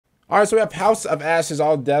All right, so we have House of Ashes,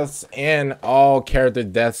 all deaths and all character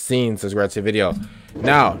death scenes. Let's go to the video.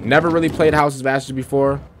 Now, never really played House of Ashes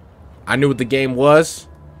before. I knew what the game was.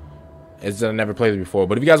 It's that I never played it before.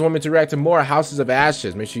 But if you guys want me to react to more Houses of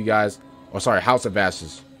Ashes, make sure you guys, or sorry, House of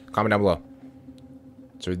Ashes, comment down below.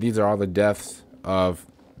 So these are all the deaths of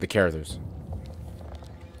the characters.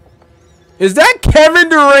 Is that Kevin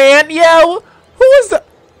Durant, yo? Who is that?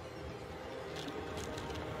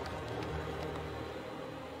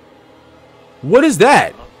 What is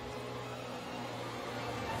that?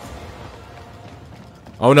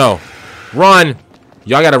 Oh no. Run.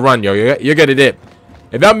 Y'all gotta run, yo. You're gonna dip.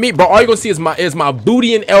 If I'm me, bro, all you gonna see is my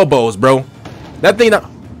booty and elbows, bro. That thing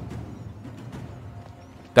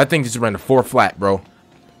just ran to 4 flat, bro.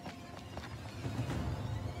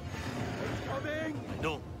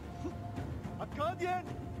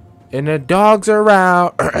 And the dogs are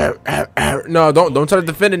out. No, don't try to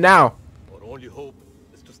defend it now. Our only hope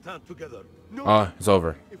is to stand together. Oh, it's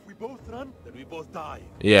over. If we both run, then we both die.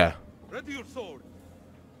 Yeah. Ready your sword.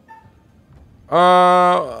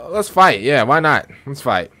 Let's fight. Yeah, why not? Let's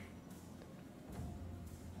fight.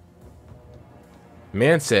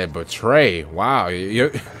 Man said betray. Wow,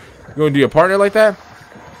 you gonna do your partner like that?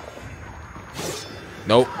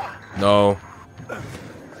 Nope. No.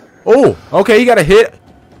 Oh, okay, he got a hit.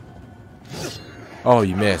 Oh,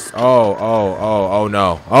 you missed. Oh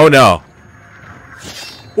no. Oh no.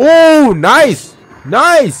 Oh, nice.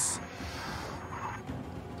 Nice.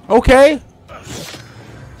 Okay.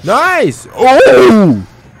 Nice. Oh.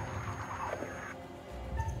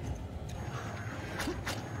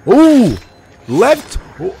 Oh. Left.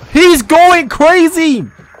 He's going crazy.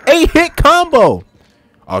 8-hit combo.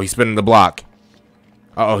 Oh, he's spinning the block.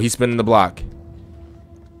 Uh oh, he's spinning the block.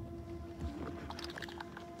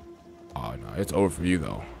 Oh no, it's over for you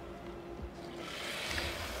though.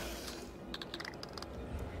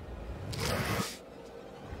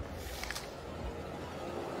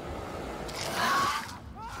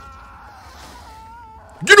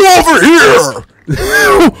 Get over here!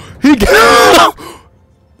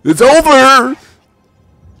 It's over!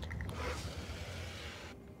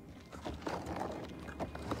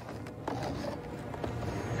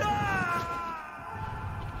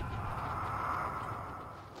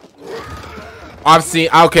 I've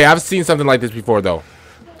seen something like this before though.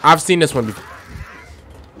 I've seen this one before.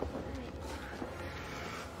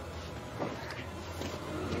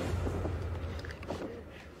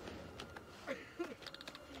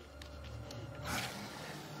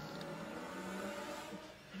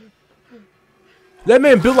 That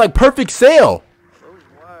man built like perfect sail. Those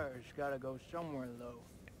wires gotta go somewhere though.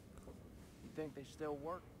 You think they still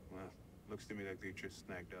work? Well, looks to me like they just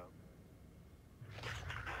snagged up.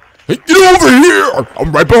 Hey, get over here!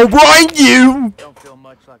 I'm right behind you! Don't feel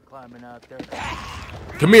much like climbing out there.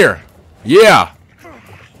 Come here. Yeah.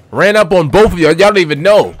 Ran up on both of you. Y'all don't even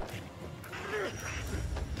know.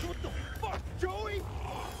 What the fuck, Joey?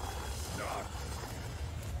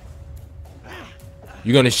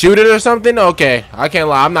 You gonna shoot it or something? Okay. I can't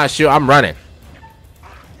lie. I'm not sure. I'm running.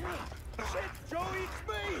 Joey, it's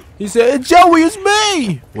me. He said, Joey, it's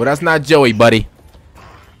me! Well, that's not Joey, buddy.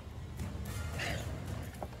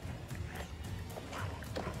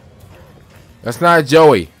 That's not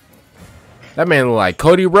Joey. That man look like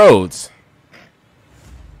Cody Rhodes.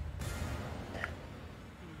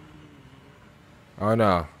 Oh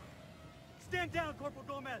no. Stand down, Corporal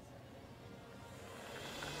Gomez.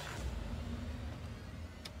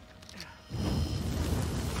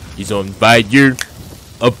 He's on fire.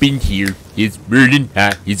 Up in here. It's burning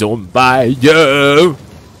hot. He's on fire.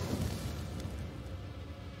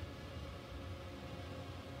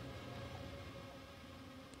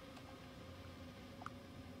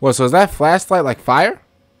 What, so is that flashlight like fire?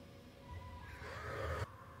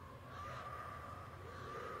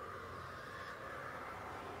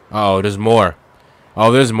 Oh, there's more.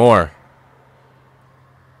 Oh, there's more.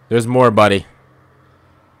 There's more, buddy.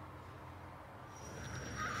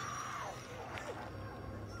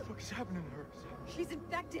 What is happening to her? She's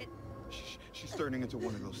infected. She's turning into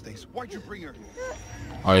one of those things. Why'd you bring her here?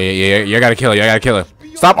 Oh, yeah. You gotta kill her. You gotta kill her.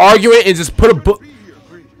 Stop arguing and just put a book.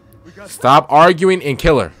 Stop arguing and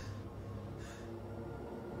kill her.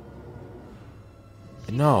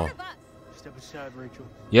 No. Step aside, Rachel.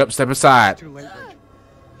 Yep, step aside. Too late, Rachel.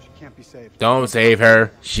 She can't be saved. Don't save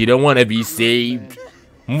her. She don't want to be saved.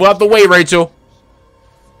 Move out the way, Rachel.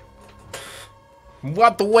 Move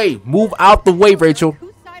out the way. Move out the way, Rachel.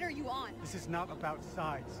 Whose side are you on? This is not about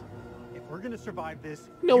sides. If we're gonna survive this,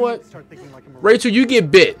 You know what? need to start thinking like a Marine. Rachel, you get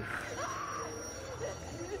bit.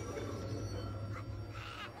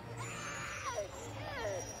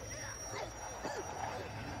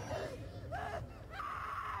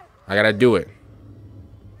 I gotta do it.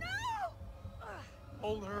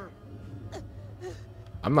 Hold her.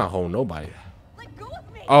 I'm not holding nobody. Let go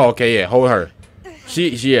of me. Oh, okay, yeah, hold her.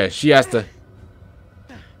 She has to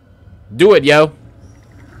do it, yo.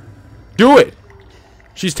 Do it.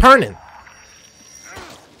 She's turning.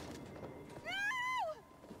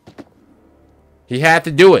 He had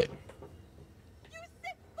to do it. You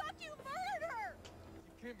sick fuck! You murdered her.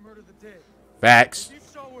 You can't murder the dead. Facts. If you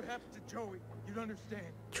saw what happened to Joey, you'd understand.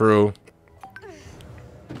 True.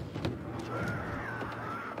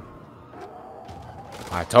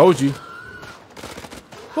 I told you.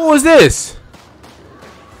 Who was this?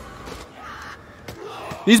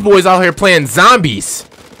 These boys out here playing zombies.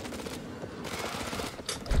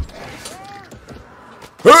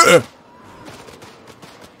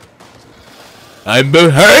 I'm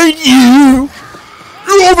behind you.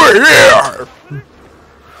 You over here.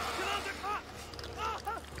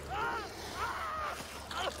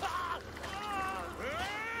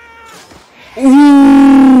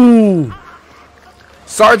 Ooh.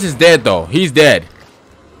 Sarge is dead though. He's dead.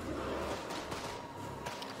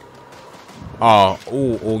 Oh,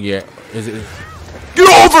 oh yeah. Is it? Get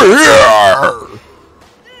over here!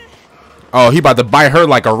 Oh, he about to bite her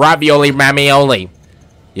like a ravioli mamioli.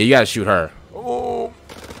 Yeah, you gotta shoot her. Oh.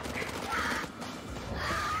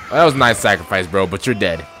 That was a nice sacrifice, bro, but you're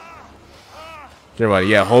dead. Everybody,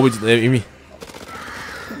 yeah, hold me.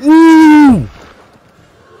 Woo!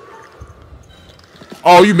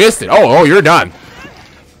 Oh, you missed it. Oh, you're done.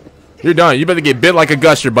 You're done. You better get bit like a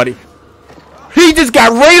gusher, buddy. He just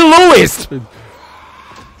got Ray Lewis.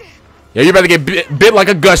 Yeah, you better get bit like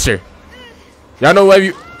a gusher. Y'all know where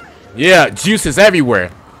you... Yeah, juice is everywhere.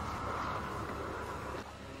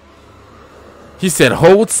 He said,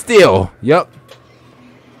 hold still. Yep.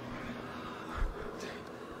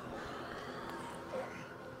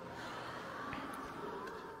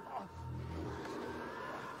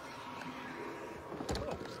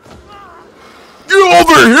 Get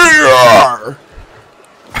over here!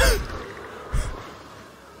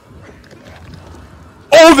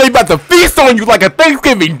 Oh, they about to feast on you like a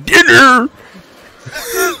Thanksgiving dinner.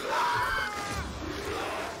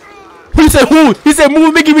 He said, who? He said,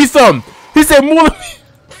 move, give me some. He said, move.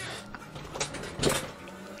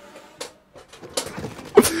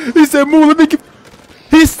 He said, move, let me give.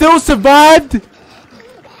 He still survived.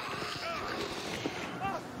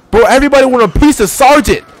 Bro, everybody want a piece of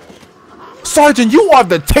Sergeant. Sergeant, you are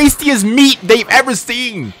the tastiest meat they've ever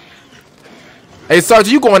seen. Hey,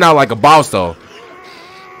 Sergeant, you going out like a boss, though.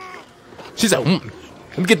 She said,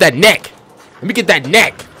 let me get that neck. Let me get that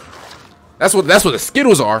neck. That's what the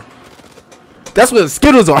Skittles are. That's what the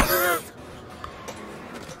Skittles are.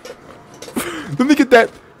 Let me get that.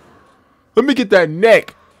 Let me get that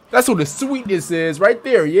neck. That's what the sweetness is right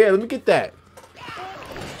there. Yeah, let me get that.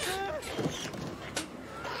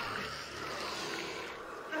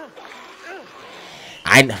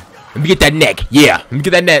 Let me get that neck. Yeah, let me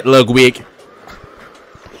get that neck, Ludwig.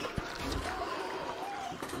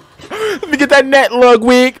 Let me get that neck,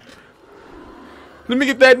 Ludwig. Let me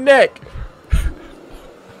get that neck.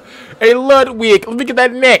 Hey, Ludwig, let me get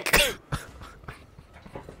that neck.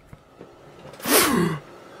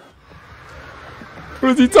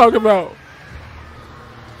 What is he talking about?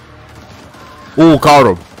 Oh, caught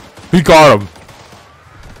him. He caught him.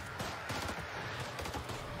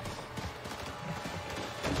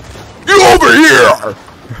 Get over here!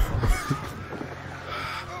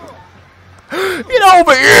 Get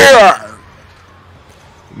over here!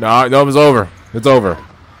 No, it's over. It's over.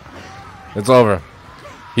 It's over.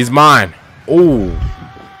 He's mine. Ooh.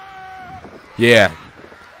 Yeah.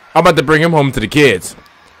 I'm about to bring him home to the kids.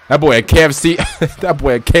 That boy a KFC. That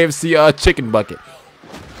boy a KFC chicken bucket.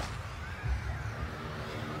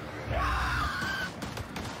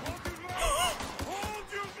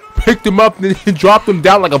 Picked him up and then dropped him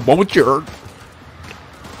down like a vulture.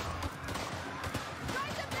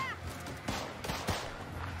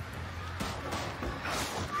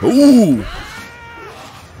 Ooh.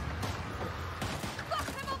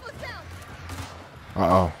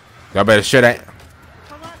 Uh-oh. Y'all better shit at.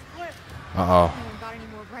 Uh-oh. Anyone got any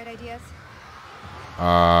more bright ideas?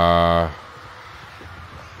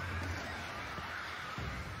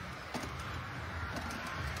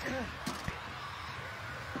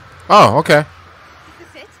 Oh, okay. Is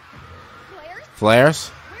this it? Flares? Flares?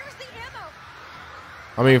 Where's the ammo?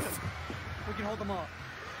 I mean, We can hold them off.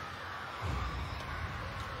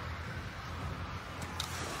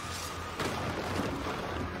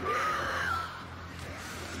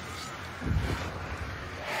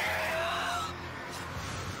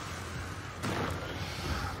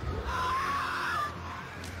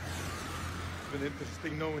 been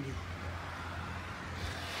interesting knowing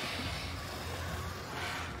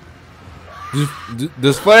you.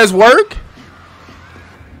 Does flares work?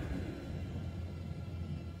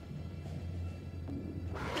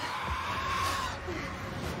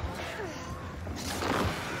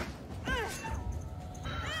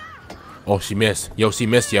 Oh, she missed. Yo, she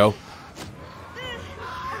missed, yo.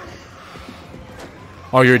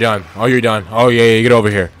 Oh, you're done. Oh, you're done. Oh, yeah, get over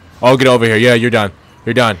here. Oh, get over here. Yeah, you're done.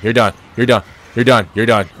 You're done. You're done. You're done. You're done. You're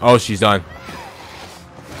done. Oh, she's done.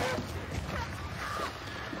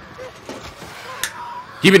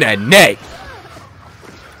 Give me that neck.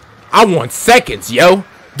 I want seconds, yo.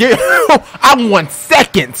 I want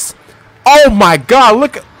seconds. Oh, my God.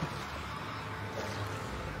 Look at...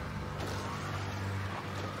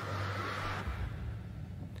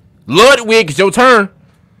 Ludwig, it's your turn.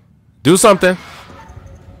 Do something.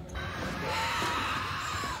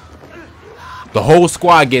 The whole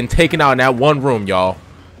squad getting taken out in that one room, y'all.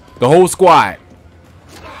 The whole squad.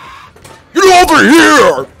 Get over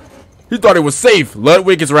here! He thought it was safe.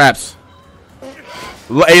 Ludwig is raps.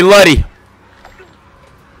 Hey, Luddy.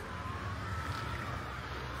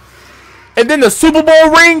 And then the Super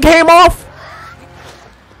Bowl ring came off.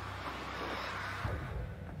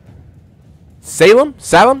 Salem?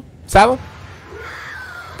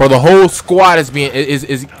 Bro, the whole squad is being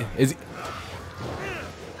is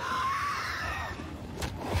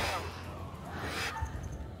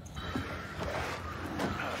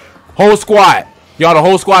whole squad. Y'all, the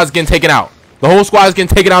whole squad is getting taken out. The whole squad is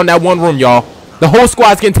getting taken out in that one room, y'all. The whole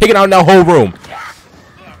squad is getting taken out in that whole room.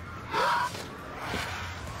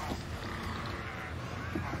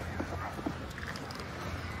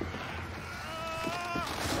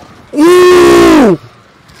 Ooh!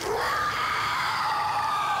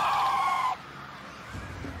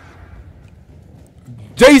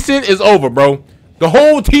 Jason is over, bro. The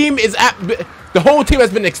whole team is the whole team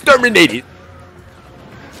has been exterminated.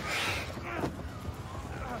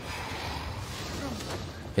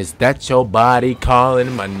 Is that your body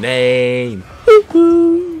calling my name?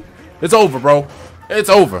 It's over, bro. It's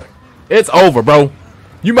over. It's over, bro.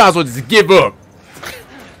 You might as well just give up.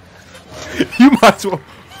 You might as well.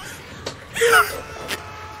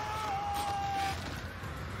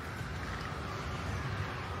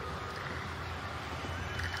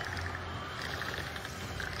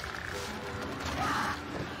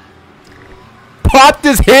 Popped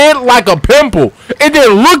his head like a pimple and then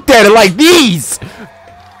looked at it like these.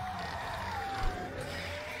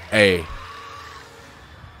 Hey.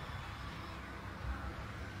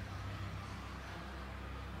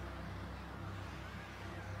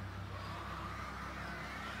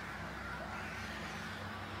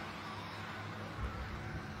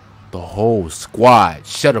 The whole squad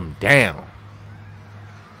shut him down.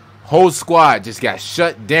 Whole squad just got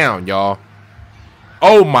shut down, y'all.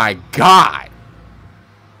 Oh my God.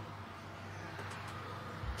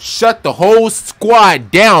 Shut the whole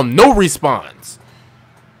squad down. No response.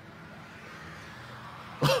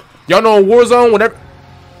 Y'all know in Warzone, whenever...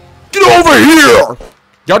 Get over here!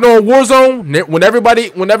 Y'all know in Warzone, when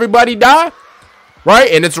everybody die, right?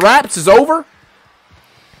 And it's wraps, it's over.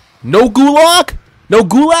 No gulag? No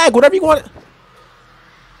gulag, whatever you want.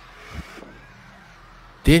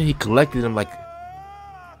 Then he collected them like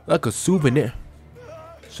a souvenir.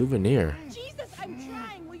 Souvenir. Jesus, I'm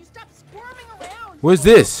trying. Will you stop squirming around? What's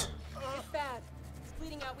this? It's bad. It's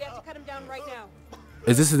bleeding out. We have to cut him down right now.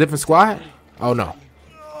 Is this a different squad? Oh no.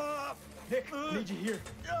 Nick, need you here.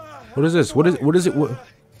 What is this? What is it?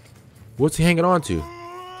 What's he hanging on to?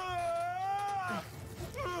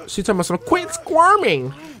 She talking about some quit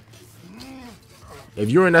squirming. If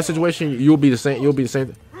you're in that situation, you'll be the same. You'll be the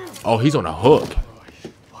same. Oh, he's on a hook.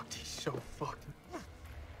 Fucked, he's so fucked.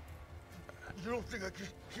 You don't think I can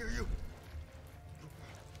hear you?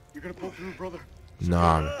 You're gonna pull through, brother.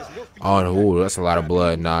 Nah. Oh, ooh, that's a lot of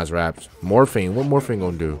blood. Nah, it's wraps. Morphine. What morphine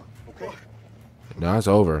gonna do? Nah, it's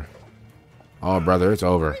over. Oh, brother, it's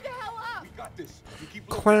over. Hurry the hell up! We got this. You keep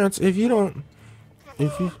Clarence, if you don't,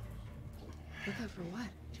 if you. Look out for what?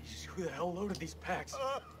 Jesus, who the hell loaded these packs?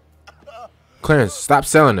 Clarence, stop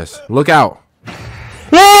selling this. Look out.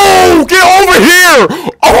 Whoa! Get over here!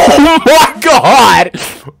 Oh my God!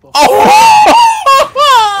 Oh,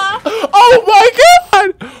 oh my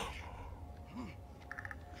God!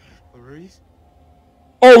 Clarice?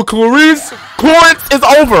 Oh, Clarice! Clarence is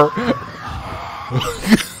over!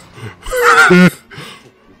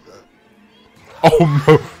 Oh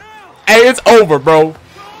no. Hey, it's over, bro.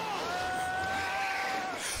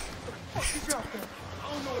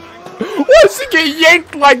 Why'd she get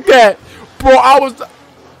yanked like that? Bro, I was...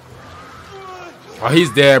 Oh, he's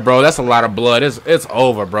dead, bro. That's a lot of blood. It's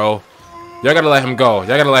over, bro. Y'all gotta let him go.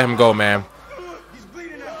 Y'all gotta let him go, man.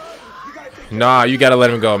 Nah, you gotta let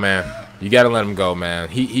him go, man. You gotta let him go, man.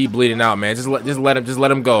 He bleeding out, man. Just let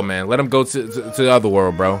him go, man. Let him go to the other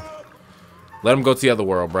world, bro. Let him go to the other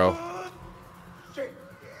world, bro.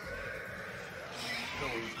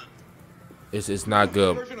 It's not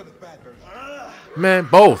good. Man,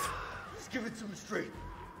 both. Just give it to me straight.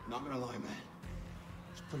 Not gonna lie, man.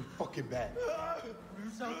 It's pretty fucking bad.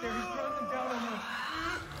 Who's out there? He's running down on us.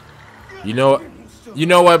 You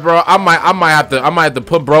know what, bro? I might have to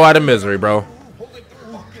put bro out of misery, bro.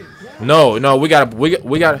 No, we gotta.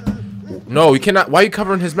 No, we cannot. Why are you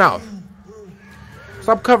covering his mouth?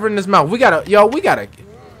 Stop covering his mouth. We gotta.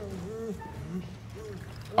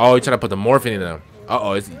 Oh, he's trying to put the morphine in him.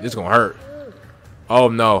 Uh-oh, it's gonna hurt. Oh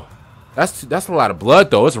no, that's a lot of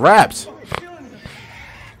blood though. It's wraps.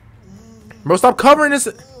 Bro, stop covering this.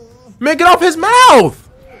 Man, get off his mouth.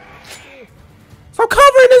 Stop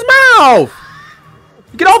covering his mouth.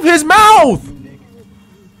 Get off his mouth.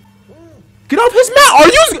 Get off his mouth. Are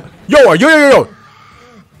you? Yo.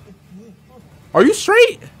 Are you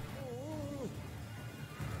straight?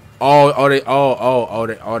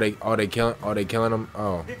 They killing him.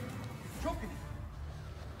 Oh.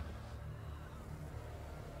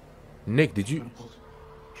 Nick, did you?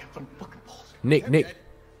 Nick. I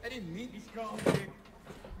didn't mean he's gone.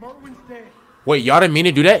 Marwin's dead. Wait, y'all didn't mean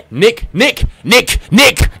to do that? Nick!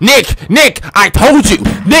 I told you!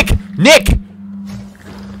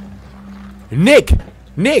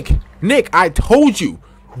 Nick, I told you!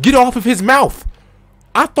 Get off of his mouth!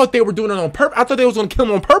 I thought they were doing it on purpose. I thought they was gonna kill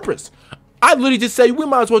him on purpose. I literally just said, we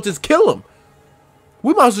might as well just kill him.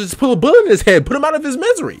 We might as well just put a bullet in his head, put him out of his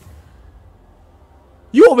misery.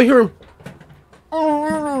 You over here...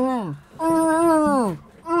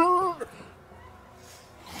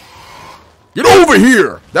 Get over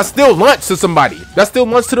here! That's still lunch to somebody. That's still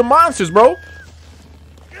lunch to the monsters, bro.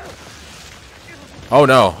 Oh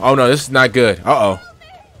no, this is not good. Uh-oh.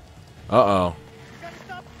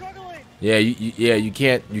 Yeah, you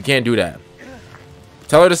can't do that.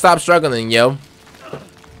 Tell her to stop struggling, yo.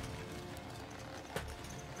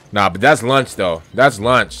 Nah, but that's lunch though. That's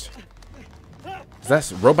lunch. Is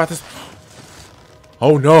that robot this?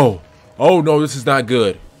 Oh no, this is not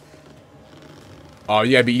good. Oh,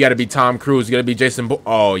 you gotta be Tom Cruise. You gotta be Jason.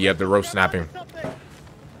 Oh, yeah, the rope snapping.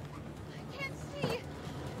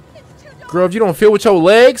 Girl, if you don't feel with your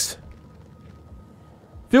legs,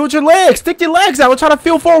 feel with your legs. Stick your legs out. We're trying to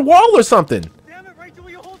feel for a wall or something. Damn it, Rachel,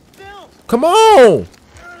 will you hold still? Come on.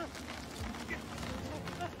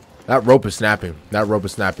 That rope is snapping. That rope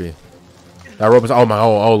is. Oh my.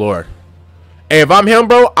 Oh Lord. Hey, if I'm him,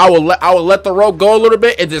 bro, I will let the rope go a little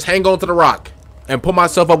bit and just hang on to the rock and put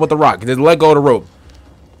myself up with the rock and just let go of the rope.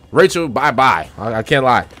 Rachel, bye. I can't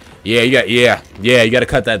lie. Yeah, you gotta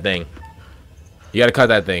cut that thing.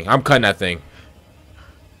 I'm cutting that thing.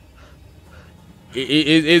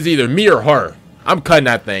 It's either me or her. I'm cutting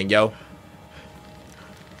that thing, yo.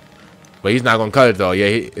 But he's not gonna cut it though.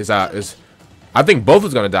 Yeah, I think both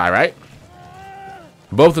is gonna die, right?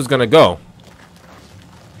 Both is gonna go.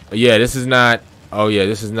 Yeah, this is not. Oh yeah,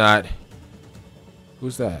 this is not.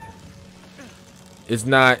 Who's that? It's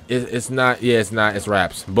not. It's not. Yeah, it's not. It's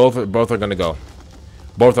Raps. Both are gonna go.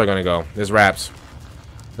 It's Raps.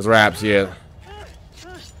 Yeah.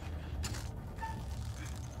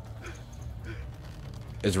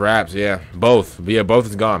 It's Raps. Yeah. Both. Yeah, both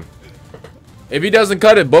is gone. If he doesn't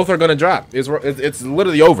cut it, both are gonna drop. It's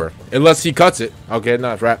literally over unless he cuts it. Okay,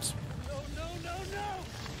 no, it's Raps. No.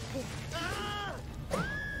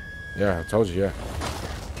 Yeah, I told you. Yeah.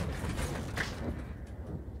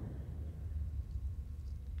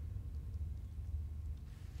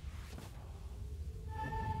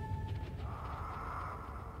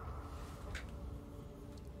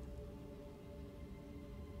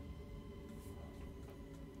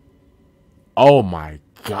 Oh my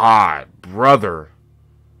God, brother.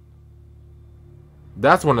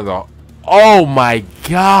 That's one of the... Oh my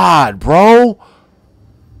God, bro.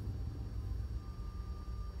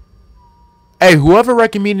 Hey, whoever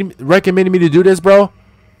recommended me to do this, bro,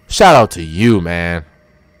 shout out to you, man.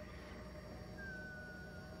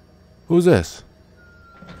 Who's this?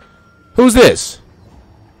 Who's this?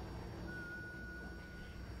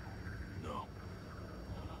 No.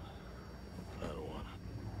 I don't want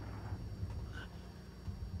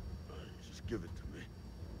it. Just give it to me.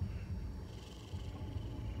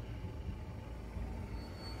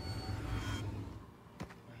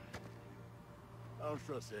 I don't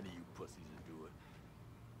trust any of you pussies to do it.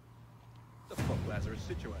 The fuck, Lazarus?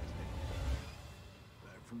 Sit your ass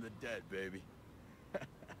Back from the dead, baby.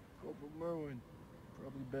 Corporal Merwin,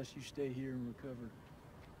 probably best you stay here and recover.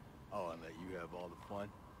 Oh, and let you have all the fun?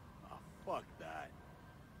 Oh, fuck that.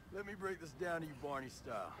 Let me break this down to you Barney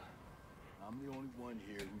style. I'm the only one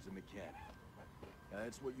here who's a mechanic. Now,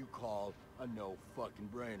 that's what you call a no fucking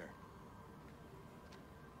brainer.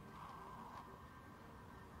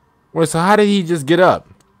 Wait, so how did he just get up?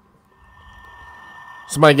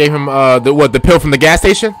 Somebody gave him the pill from the gas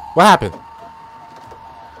station? What happened? Shut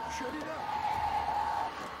it up.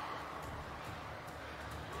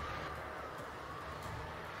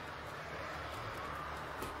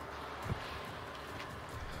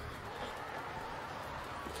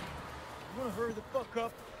 You wanna hurry the fuck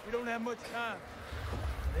up? We don't have much time.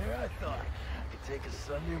 There, I thought I could take a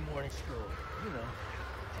Sunday morning stroll. You know.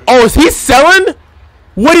 Oh, is he selling?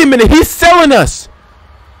 Wait a minute, he's selling us.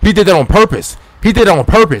 He did that on purpose. He did it on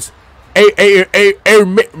purpose.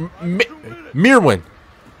 Mirwin.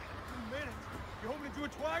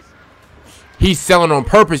 He's selling on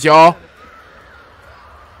purpose, y'all.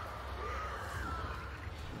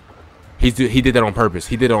 He did that on purpose.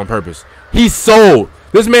 He did it on purpose. He sold.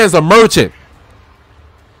 This man's a merchant.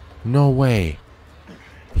 No way.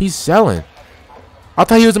 He's selling. I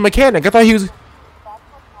thought he was a mechanic. I thought he was.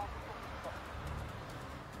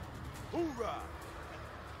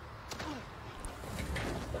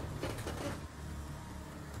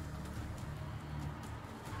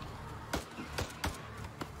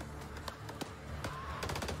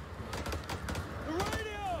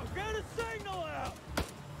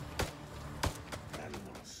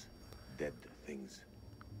 Dead things.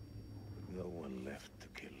 No one left to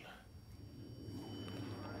kill.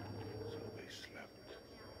 So they slept.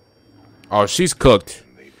 Oh, she's cooked.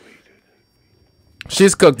 And they waited.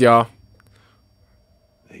 She's cooked, y'all.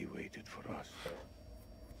 They waited for us.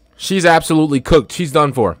 She's absolutely cooked. She's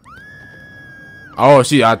done for. Oh,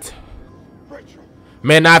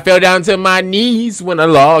 man, I fell down to my knees when the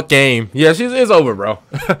law came. Yeah, it's over, bro.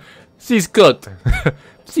 She's cooked.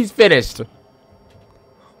 She's finished.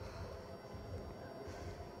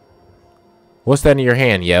 What's that in your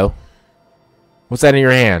hand, yo? What's that in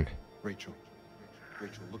your hand? Rachel,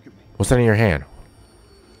 look at me. What's that in your hand?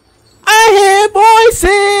 I hear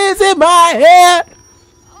voices in my head.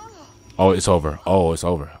 Oh, it's over. Oh, it's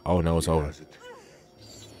over. Oh, no, it's over.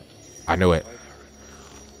 I knew it.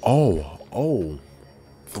 Oh.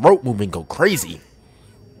 Throat movement go crazy.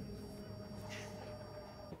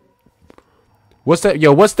 What's that?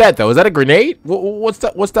 Yo, what's that, though? Is that a grenade? What's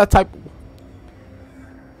that? What's that type?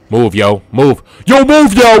 Move, yo. Move. Yo,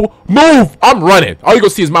 move, yo. Move. I'm running. All you gonna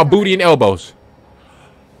see is my booty and elbows.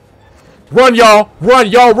 Run, y'all. Run,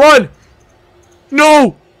 y'all. Run.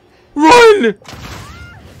 No. Run.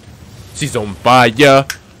 She's on fire.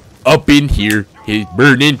 Up in here. He's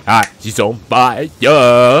burning hot. She's on fire.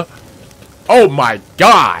 Oh, my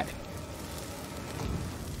God.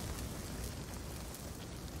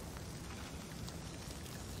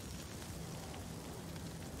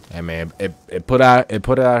 Hey, man, it put out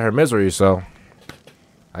her misery, so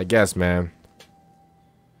I guess, man.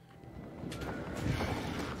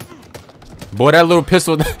 Boy, that little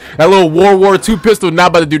pistol, that little World War II pistol, not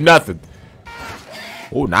about to do nothing.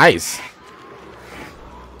 Oh, nice.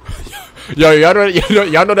 Yo, y'all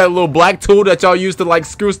know that little black tool that y'all use to like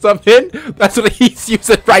screw stuff in? That's what he's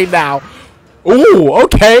using right now. Ooh,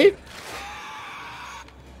 okay.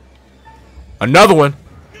 Another one.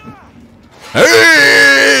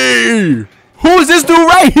 Hey! Who's this dude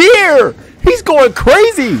right here? He's going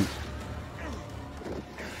crazy.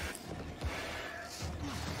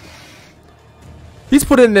 He's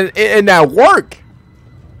putting in that work.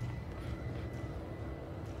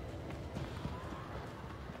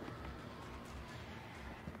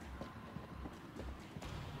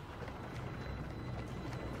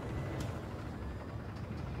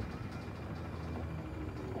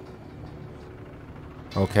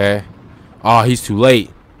 Okay. Oh, he's too late.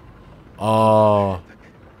 Oh.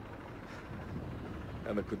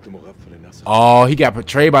 Oh, he got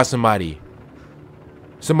betrayed by somebody.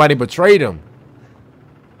 Somebody betrayed him.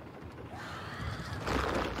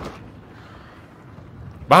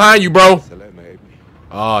 Behind you, bro.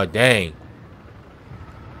 Oh, dang.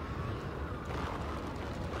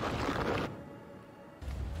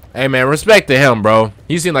 Hey, man, respect to him, bro.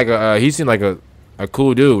 He seemed like a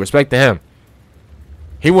cool dude. Respect to him.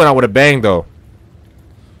 He went out with a bang, though.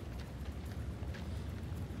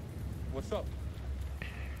 What's up?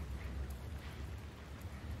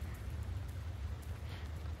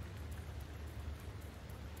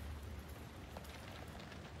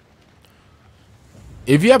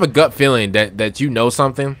 If you have a gut feeling that you know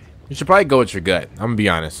something, you should probably go with your gut. I'm gonna be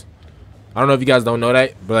honest. I don't know if you guys don't know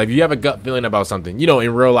that, but if you have a gut feeling about something, you know,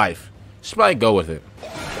 in real life, you should probably go with it.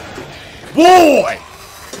 Boy!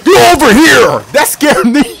 over here! That scared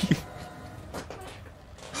me!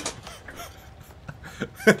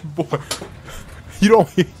 Boy, you don't...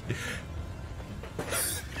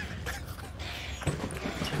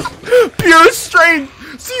 Pure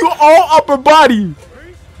strength! See, you all upper body!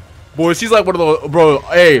 Boy, she's like one of those... Bro,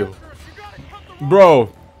 hey.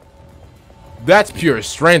 Bro. That's pure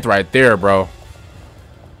strength right there, bro.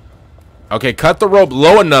 Okay, cut the rope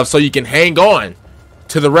low enough so you can hang on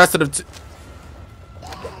to the rest of the...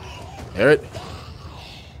 There it...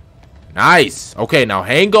 Nice. Okay, now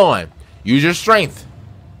hang on. Use your strength.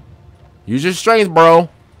 Use your strength, bro.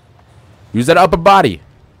 Use that upper body.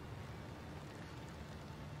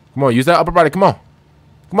 Come on, use that upper body. Come on.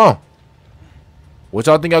 Come on. What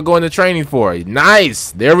y'all think I'll go into training for?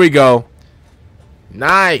 Nice. There we go.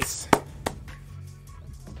 Nice.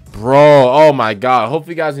 Bro, oh my god. Hope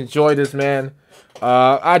you guys enjoyed this, man.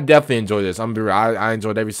 I definitely enjoyed this. I'm gonna be real. I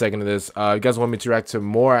enjoyed every second of this. You guys want me to react to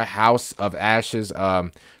more House of Ashes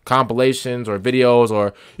compilations or videos,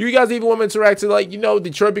 or you guys even want me to react to, like, you know,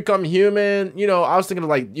 Detroit Become Human? You know, I was thinking of,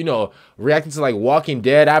 like, you know, reacting to like Walking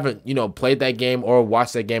Dead. I haven't, you know, played that game or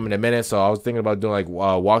watched that game in a minute, so I was thinking about doing like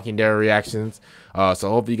Walking Dead reactions. So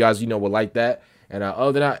hopefully you guys, you know, will like that. And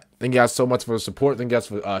other than that, thank you guys so much for the support. Thank you guys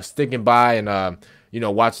for sticking by and you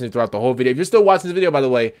know, watching it throughout the whole video. If you're still watching this video, by the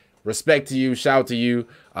way, respect to you, shout out to you.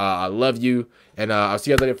 I love you, and I'll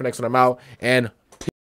see you guys later for the next one. I'm out, and